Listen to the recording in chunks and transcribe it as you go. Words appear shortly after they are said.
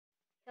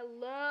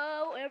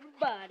Hello,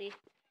 everybody,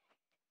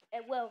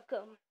 and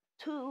welcome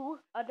to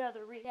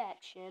another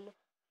reaction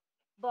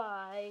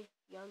by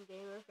Young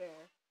Gamer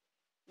Fair.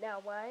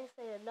 Now, when I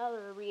say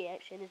another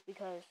reaction, is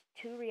because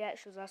two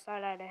reactions I saw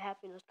out of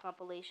Happiness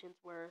compilations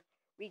were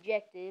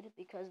rejected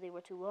because they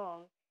were too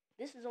long.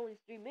 This is only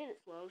 3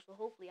 minutes long, so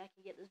hopefully I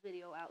can get this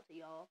video out to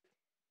y'all.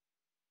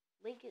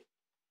 Link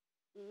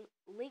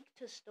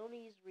to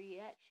Stondie's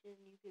reaction.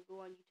 You can go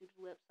on YouTube's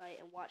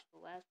website and watch the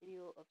last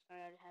video of Sign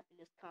Out of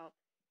Happiness Comp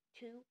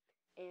 2,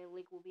 and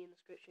link will be in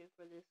the description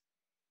for this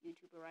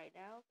YouTuber right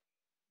now.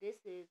 This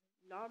is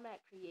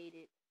Normak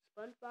created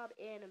SpongeBob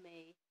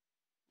anime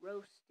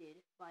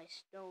roasted by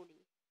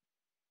Stondie.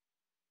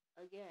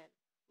 Again,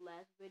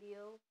 last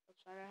video of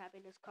Sign Out of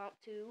Happiness Comp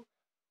 2.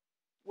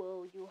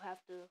 Well, you'll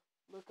have to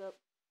look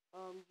up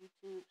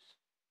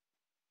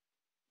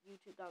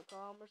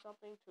YouTube.com or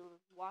something to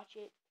watch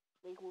it.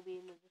 Link will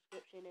be in the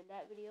description in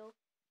that video.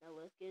 Now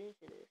let's get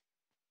into this.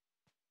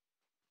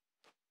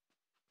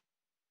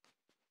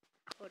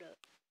 Hold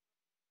up.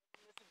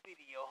 This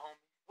video, homie.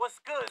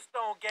 What's good,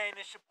 Stone Gang?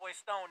 It's your boy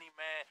Stondie,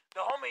 man. The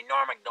homie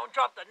Normak done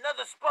dropped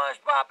another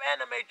SpongeBob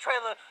anime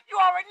trailer.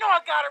 You already know I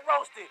got it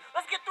roasted.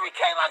 Let's get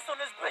 3K likes on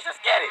this bitch. Let's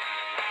get it.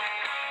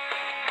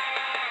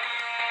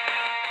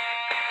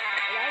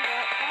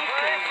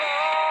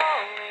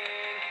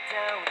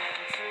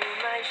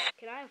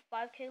 Can I have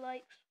 5K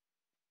likes,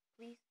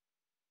 please?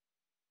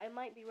 I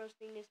might be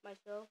roasting this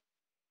myself,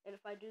 and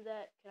if I do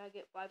that, can I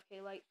get 5K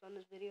likes on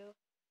this video?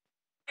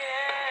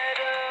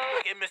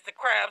 Look at Mr.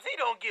 Krabs, he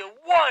don't get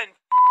one.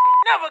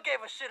 Never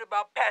gave a shit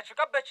about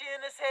Patrick. I bet you in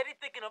his head he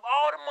thinking of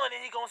all the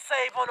money he gonna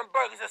save on them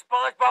burgers that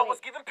SpongeBob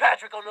was giving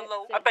Patrick on the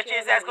low. I bet you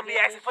his ass gonna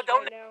be asking for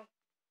donations. Now,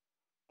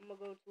 I'm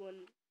gonna go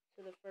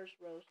to the first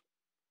roast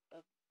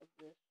of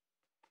this.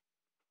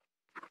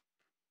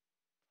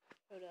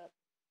 Hold up.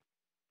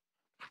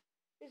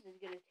 This is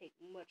gonna take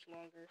much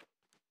longer.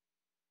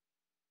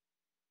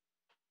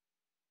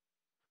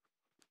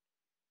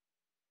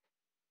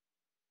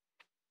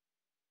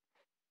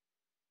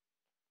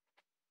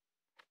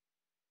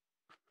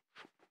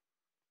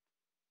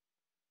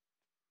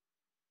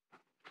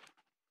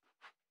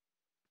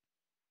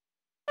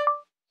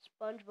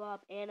 SpongeBob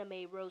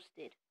anime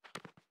roasted.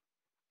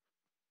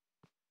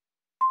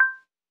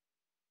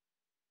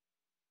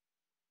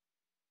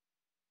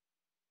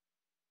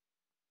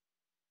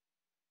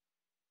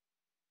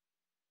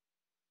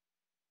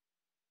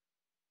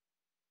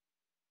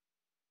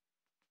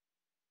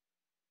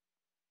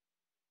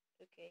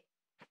 Okay.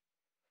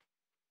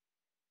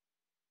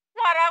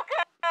 What up,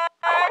 cuz?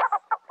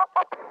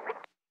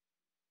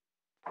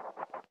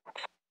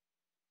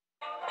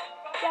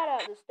 Shout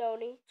out to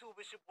Stondie. It's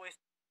your boy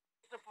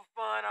for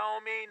fun. I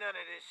don't mean none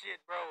of this shit,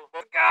 bro.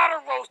 But gotta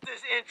roast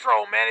this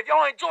intro, man. If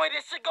y'all enjoy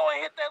this shit, go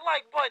and hit that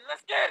like button.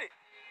 Let's get it.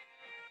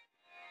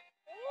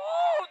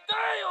 Whoa,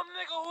 damn,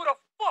 nigga. Who the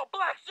fuck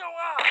blacks your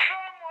eye?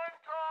 Someone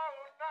call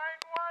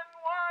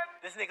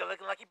 911. This nigga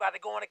looking like he about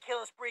to go on a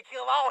killing spree,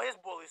 kill all his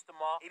bullies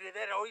tomorrow. Either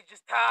that or he's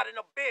just tired in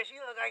a bitch. He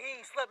look like he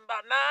ain't slept in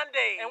about 9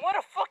 days. And what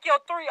the fuck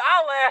your 3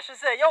 eyelashes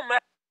at? Yo, man,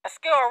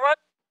 mascara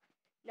run.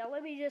 Now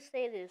let me just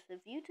say this.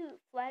 If YouTube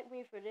flagged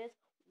me for this,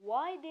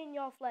 why didn't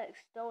y'all flag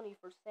Stondie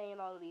for saying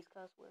all of these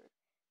cuss words?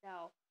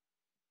 Now,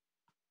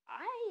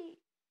 I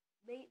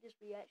made this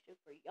reaction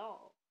for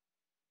y'all.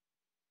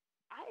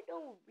 I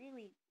don't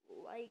really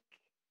like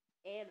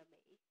anime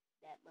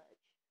that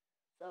much.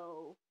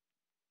 So,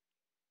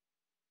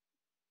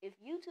 if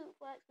YouTube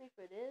flags me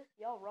for this,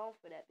 y'all wrong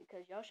for that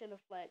because y'all shouldn't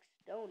have flagged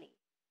Stondie.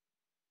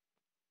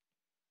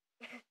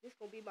 This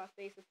gonna be my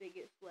face if it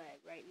gets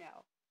flagged right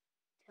now.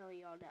 I'm telling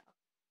y'all now.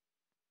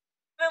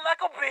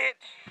 Like a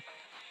bitch.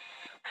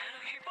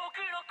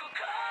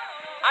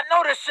 I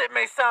know this shit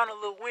may sound a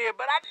little weird,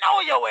 but I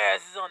know your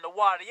ass is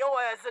underwater. Your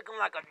ass looking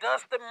like a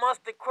dusty,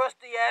 musty,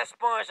 crusty ass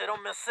sponge that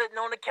done been sitting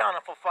on the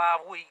counter for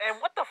 5 weeks.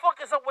 And what the fuck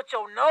is up with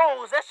your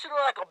nose? That shit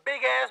look like a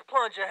big ass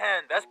plunger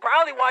hand. That's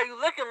probably why you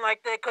looking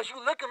like that, cause you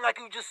looking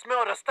like you just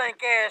smelled a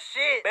stank ass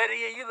shit. Better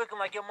yet, you looking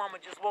like your mama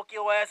just woke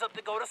your ass up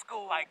to go to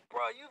school. Like,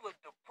 bro, you look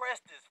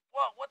depressed as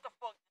fuck. What the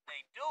fuck did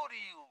they do to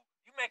you?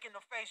 You making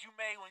the face you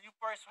made when you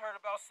first heard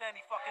about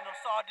Sandy fucking them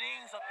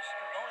sardines up the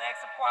street. Don't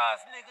act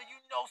surprised, nigga. You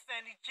know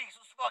Sandy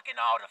Cheeks was fucking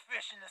all the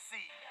fish in the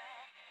sea.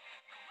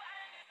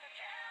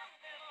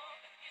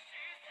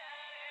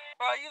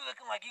 Bro, you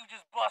looking like you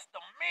just bust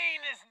the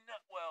meanest nut.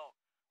 Well,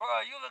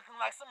 bro, you looking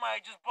like somebody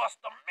just bust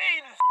the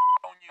meanest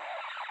on you.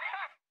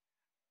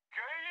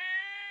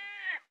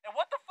 And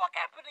what the fuck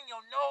happened in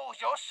your nose?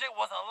 Your shit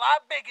was a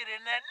lot bigger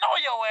than that. No,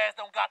 your ass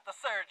don't got the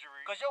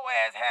surgery. Cause your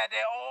ass had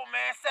that old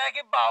man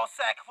saggy ball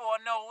sack for a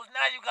nose.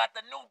 Now you got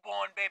the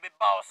newborn baby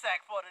ball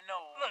sack for the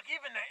nose. Look,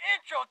 even the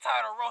intro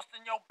title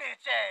roasting your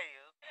bitch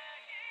ass.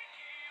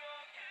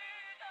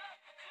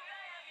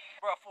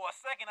 Bro, for a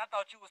second I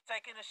thought you was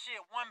taking the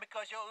shit. 1,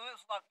 because your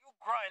lips like you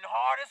grunting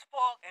hard as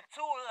fuck. And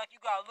 2, like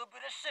you got a little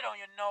bit of shit on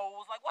your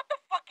nose. Like what the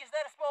fuck is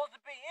that supposed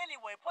to be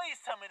anyway?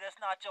 Please tell me that's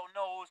not your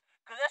nose.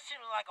 Cause that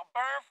shit look like a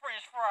burned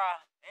french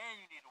fry.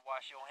 And you need to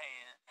wash your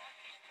hands.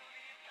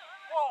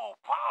 Whoa,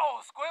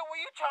 pause, Squid. Were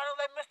you trying to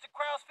let Mr.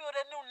 Krabs feel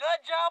that new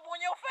nut job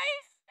on your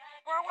face?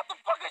 Bro, what the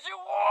fuck is you?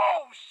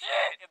 Whoa,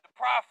 shit! If the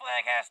pride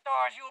flag had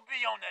stars, you would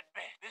be on that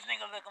bitch. This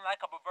nigga looking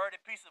like a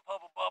perverted piece of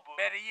Hubba Bubba.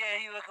 Better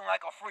yet, he looking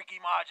like a freaky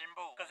Majin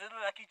Buu. Cause it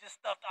look like he just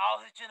stuffed all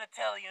his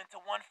genitalia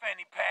into one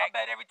fanny pack.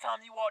 I bet every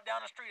time you walk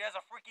down the street, there's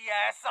a freaky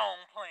ass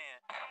song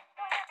playing.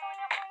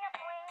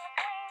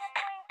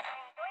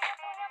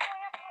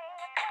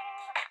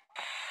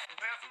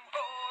 There's some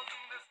hoes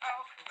in this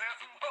house. There's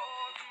some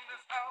hoes in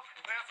this house.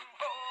 There's some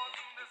hoes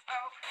in this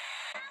house.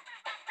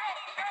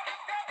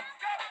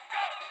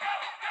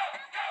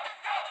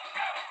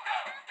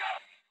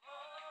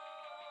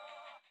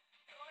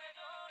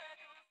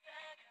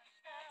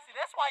 See,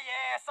 that's why your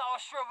ass all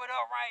shriveled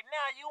up right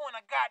now. You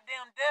in a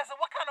goddamn desert.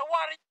 What kind of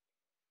water?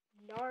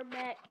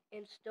 Normak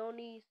and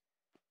Stondie's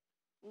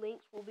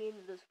links will be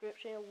in the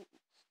description.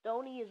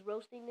 Stondie is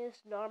roasting this.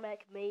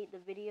 Normak made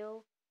the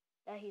video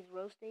that he's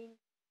roasting.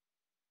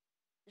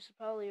 This is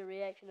probably a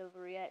reaction of a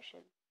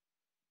reaction.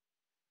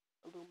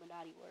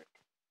 Illuminati work.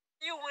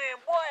 You win,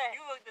 boy.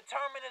 You look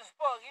determined as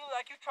fuck. You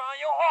like you trying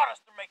your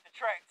hardest to make the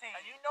track team.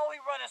 And you know he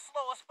running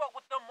slow as fuck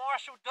with them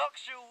Marshall Duck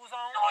shoes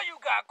on. Know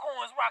you got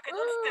corns rocking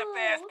them stiff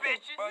ass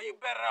bitches. Bro, you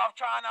better off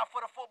trying out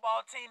for the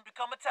football team,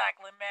 become a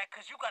tackling man,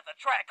 cause you got the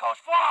track coach.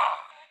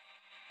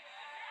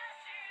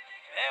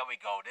 There we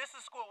go. This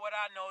is what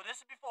I know.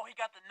 This is before he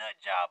got the nut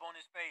job on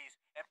his face.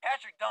 And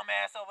Patrick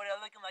dumbass over there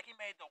looking like he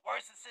made the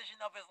worst decision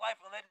of his life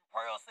and letting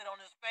Pearl sit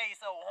on his face,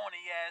 old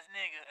horny ass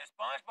nigga. And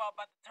SpongeBob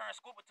about to turn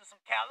Squid into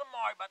some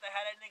calamari, about to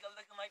have that nigga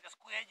looking like the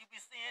squid you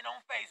be seeing on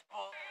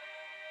Facebook.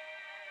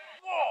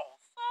 Whoa,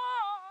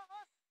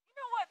 sauce. You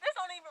know what? This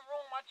don't even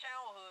ruin my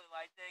childhood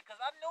like that, cause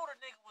I know the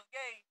nigga was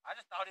gay. I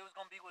just thought he was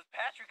gonna be with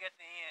Patrick at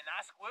the end,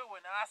 not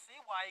Squidward. Now I see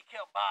why he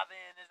kept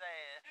bothering his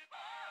ass.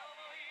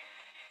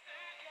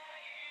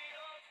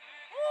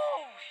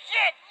 Ooh,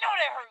 shit! No,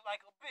 that hurt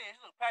like a bitch.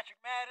 Look, Patrick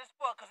mad as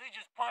fuck because he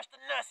just punched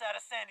the nuts out of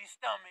Sandy's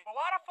stomach. But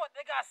why the fuck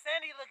they got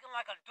Sandy looking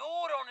like a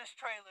dude on this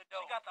trailer,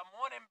 though? She got the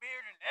morning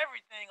beard and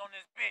everything on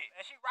this bitch.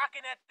 And she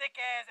rocking that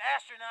thick-ass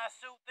astronaut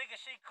suit thinking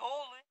she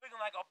coolin'. Looking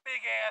like a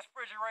big-ass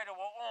refrigerator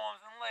with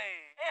arms and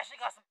legs. And she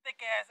got some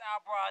thick-ass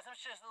eyebrows. Them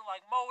shits look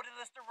like molded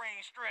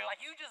Listerine strips.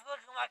 Like you just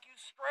looking like you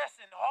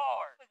stressing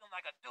hard. Looking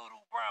like a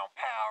doodle brown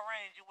Power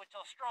Ranger with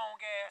your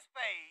strong-ass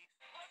face.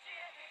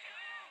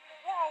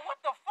 Whoa, what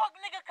the fuck,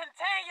 nigga?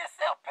 Contain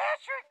yourself,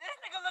 Patrick. This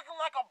nigga looking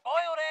like a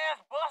boiled-ass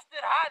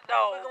busted hot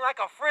dog. Looking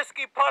like a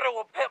frisky putter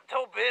with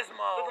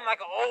Pepto-Bismol. Looking like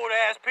an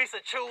old-ass piece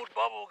of chewed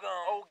bubble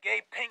gum. Old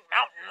gay Pink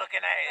Mountain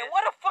looking ass. And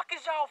what the fuck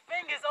is y'all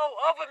fingers, old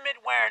oven mitt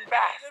wearing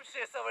bass? Them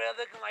shits over there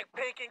looking like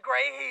pink and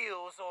gray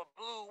heels or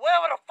blue,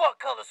 whatever the fuck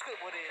color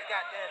Squidward is.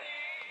 Goddamn.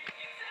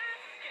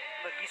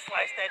 Look, he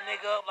sliced that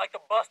nigga up like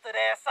the busted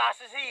ass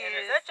sausage he is.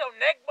 And is that your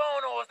neck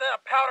bone or is that a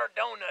powdered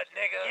donut,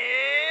 nigga?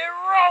 Get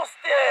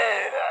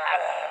roasted!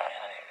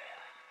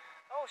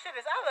 Oh shit,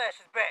 his eyelash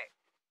is back.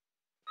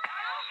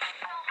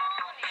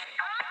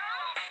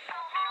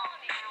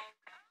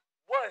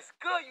 What's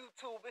good,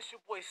 YouTube? It's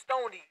your boy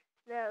Stondie.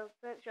 Now,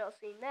 since y'all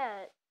seen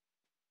that,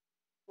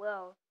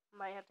 well,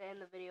 might have to end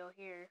the video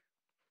here.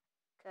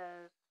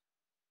 Cause,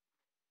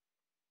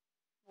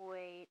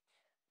 wait.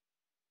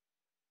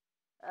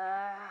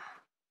 I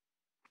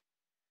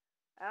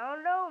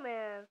don't know,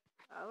 man.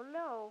 I don't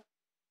know.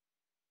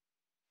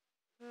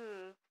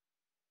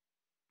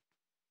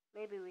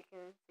 Maybe we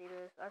can see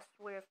this. I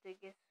swear if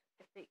it gets.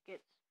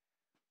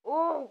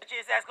 Oh!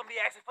 His ass gonna be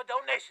asking for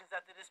donations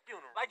after this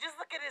funeral. Like, just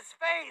look at his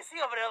face.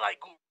 He over there like,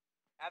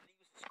 after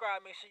you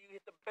subscribe, make sure you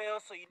hit the bell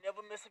so you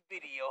never miss a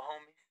video,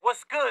 homies.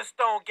 What's good,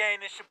 Stone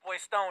Gang? It's your boy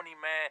Stondie,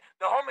 man.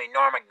 The homie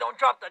Normak done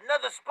dropped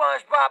another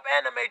SpongeBob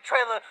anime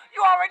trailer.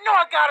 You already know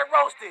I got it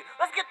roasted.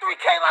 Let's get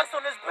 3K likes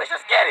on this bitch.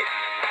 Let's get it.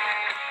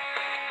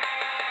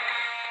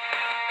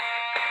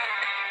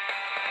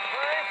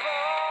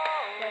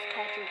 That's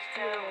Patrick's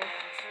funeral.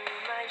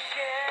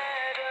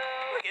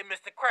 Look at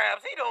Mr.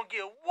 Krabs. He don't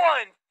get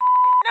one.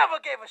 He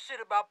never gave a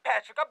shit about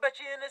Patrick. I bet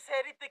you in his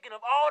head he thinking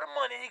of all the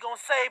money he gonna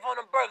save on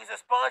them burgers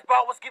that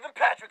SpongeBob was giving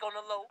Patrick on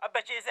the low. I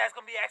bet you his ass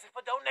gonna be asking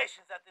for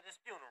donations after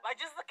this funeral. Like,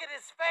 just look at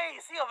his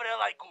face. He over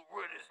there like, good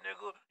riddance,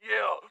 nigga.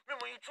 Yeah,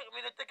 remember when you tricked me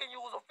into thinking you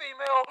was a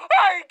female?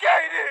 I ain't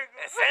gay,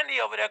 nigga. And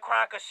Sandy over there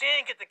crying cause she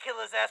ain't get to kill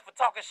his ass for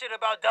talking shit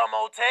about dumb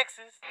old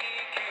Texas.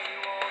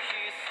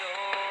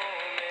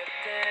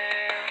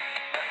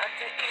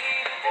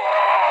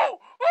 Whoa!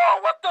 Oh,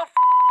 what the f***?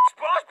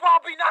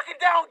 SpongeBob be knocking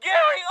down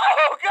Gary?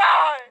 Oh,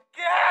 God!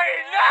 Gary,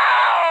 no!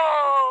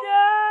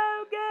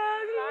 No,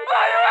 Gary!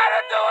 All you had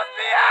to do was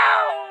be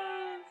out!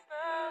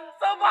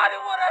 Somebody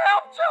would have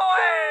helped your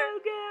ass! No,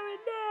 Gary,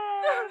 no!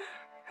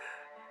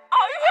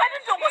 All you had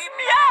to do was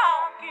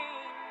meow!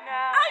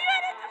 All you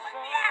had to do was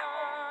meow!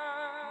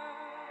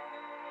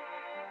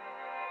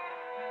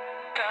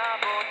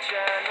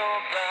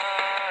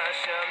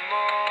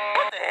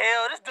 What the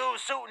hell? This dude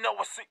shooting up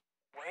with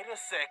Wait a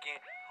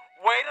second.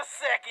 Wait a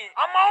second.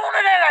 I'm on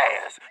to that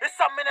ass. It's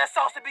something in that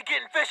sauce to be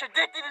getting fish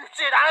addicted and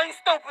shit. I ain't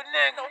stupid,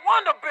 nigga. No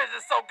wonder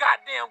business so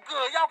goddamn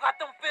good. Y'all got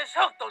them fish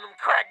hooked on them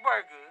crack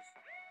burgers.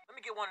 Let me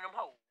me get one of them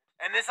hoes.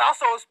 And this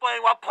also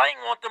explains why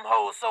Plankton want them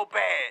hoes so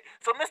bad.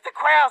 So Mr.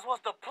 Krabs was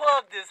the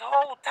plug this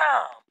whole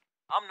time.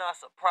 I'm not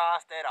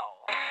surprised at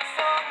all.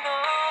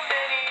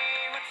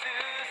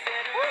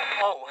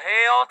 Oh,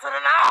 hell to the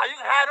nah. You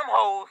can have them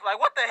hoes. Like,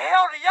 what the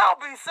hell do y'all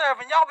be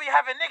serving? Y'all be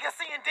having niggas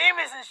seeing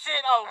demons and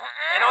shit. Oh,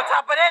 and on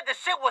top of that, the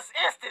shit was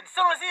instant. As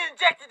soon as he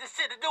injected the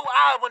shit, the dude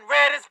eye went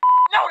red as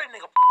no, that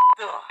nigga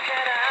up.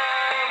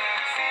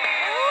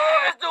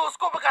 This dude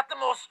Scuba got the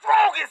most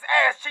strongest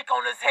ass chick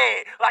on his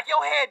head. Like,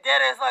 your head dead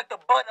as like the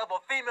butt of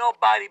a female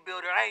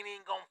bodybuilder. I ain't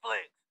even gonna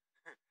flex.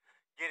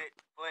 Get it?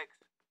 Flex?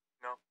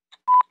 No.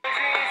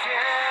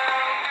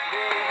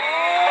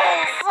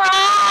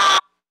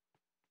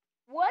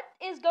 What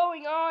is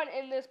going on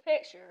in this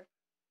picture?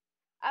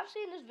 I've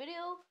seen this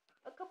video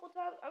a couple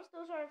times. I'm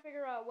still trying to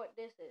figure out what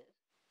this is.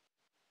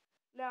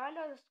 Now I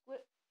know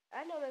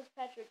that's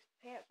Patrick's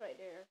pants right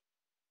there.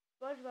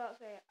 SpongeBob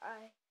saying,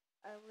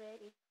 I'm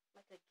ready,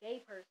 like a gay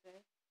person.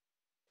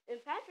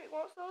 And Patrick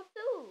wants some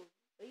too.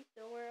 But he's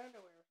still wearing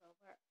underwear, so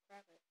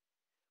crap it.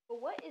 But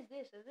what is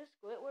this? Is this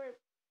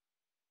Squidward?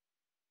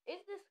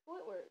 Is this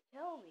Squidward?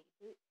 Tell me.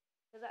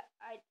 Because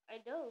I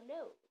don't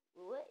know.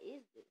 What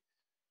is this?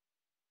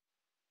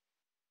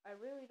 I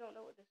really don't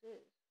know what this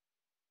is.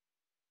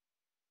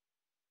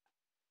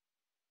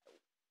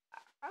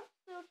 I'm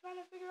still trying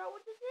to figure out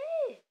what this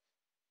is.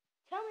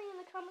 Tell me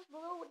in the comments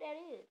below what that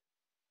is.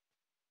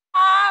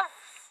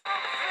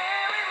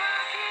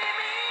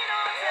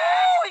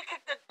 He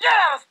kicked the shit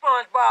out of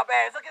SpongeBob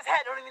ass. Look, his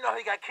hat don't even know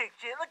he got kicked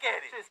shit. Look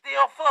at it. Shit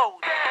still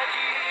floating.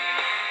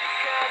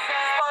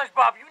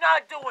 SpongeBob, you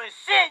not doing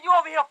shit. You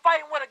over here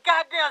fighting with a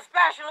goddamn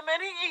spatula, man.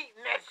 He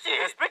eating that shit.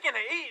 And speaking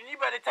of eating, you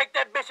better take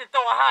that bitch and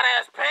throw a hot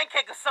ass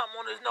pancake or something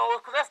on his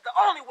nose, because that's the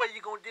only way you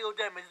gonna deal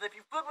damage. If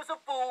you flip with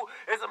some food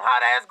and some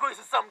hot ass grease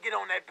or something, get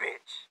on that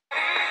bitch. Yo,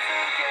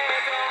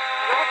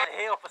 what the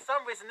hell? For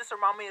some reason, this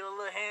remind me of the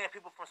little hand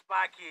people from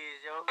Spy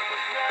Kids, yo.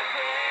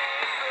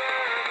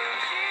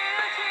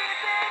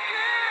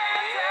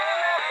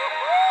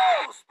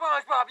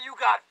 SpongeBob, you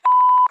got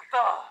f***ed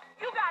up.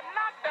 You got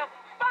knocked the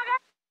fuck out.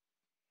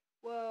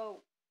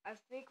 Well, I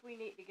think we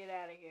need to get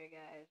out of here,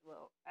 guys.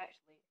 Well,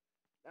 actually,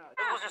 no.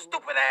 This was a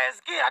stupid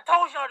ass kid. I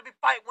told y'all to be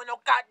fighting with no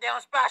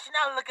goddamn spatula.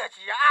 Now look at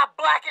you. Your eye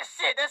black as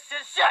shit. That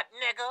shit shut,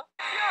 nigga.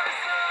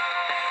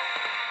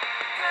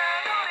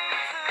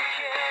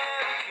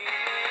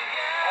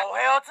 Oh,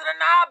 hell to the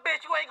nah,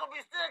 bitch. You ain't gonna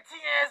be still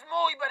T-ass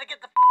move. You better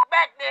get the f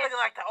back there. Looking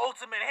like the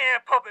ultimate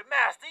hand puppet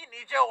master. You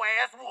need your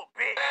ass whooped,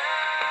 bitch.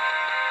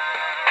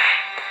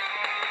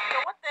 Yo,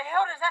 what the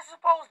hell is that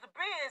supposed to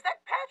be? Is that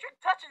Patrick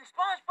touching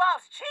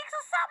SpongeBob's cheeks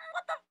or something?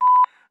 What the f?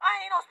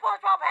 I ain't know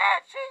SpongeBob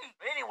had cheeks.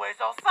 Anyway,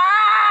 so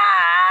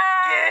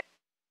get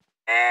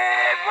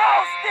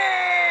roasted.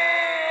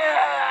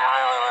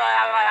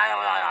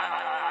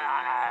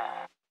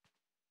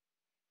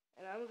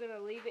 And I'm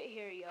gonna leave it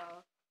here,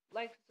 y'all.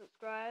 Like and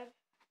subscribe.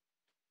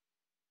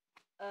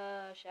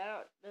 Shout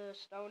out to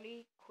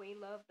Stondie, Queen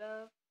Love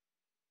Dove,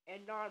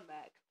 and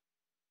Normak.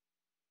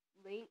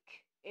 Link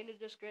in the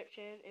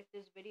description. If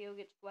this video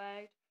gets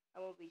flagged, I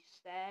will be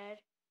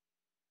sad.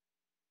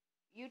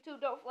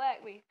 YouTube, don't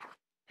flag me.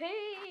 Peace.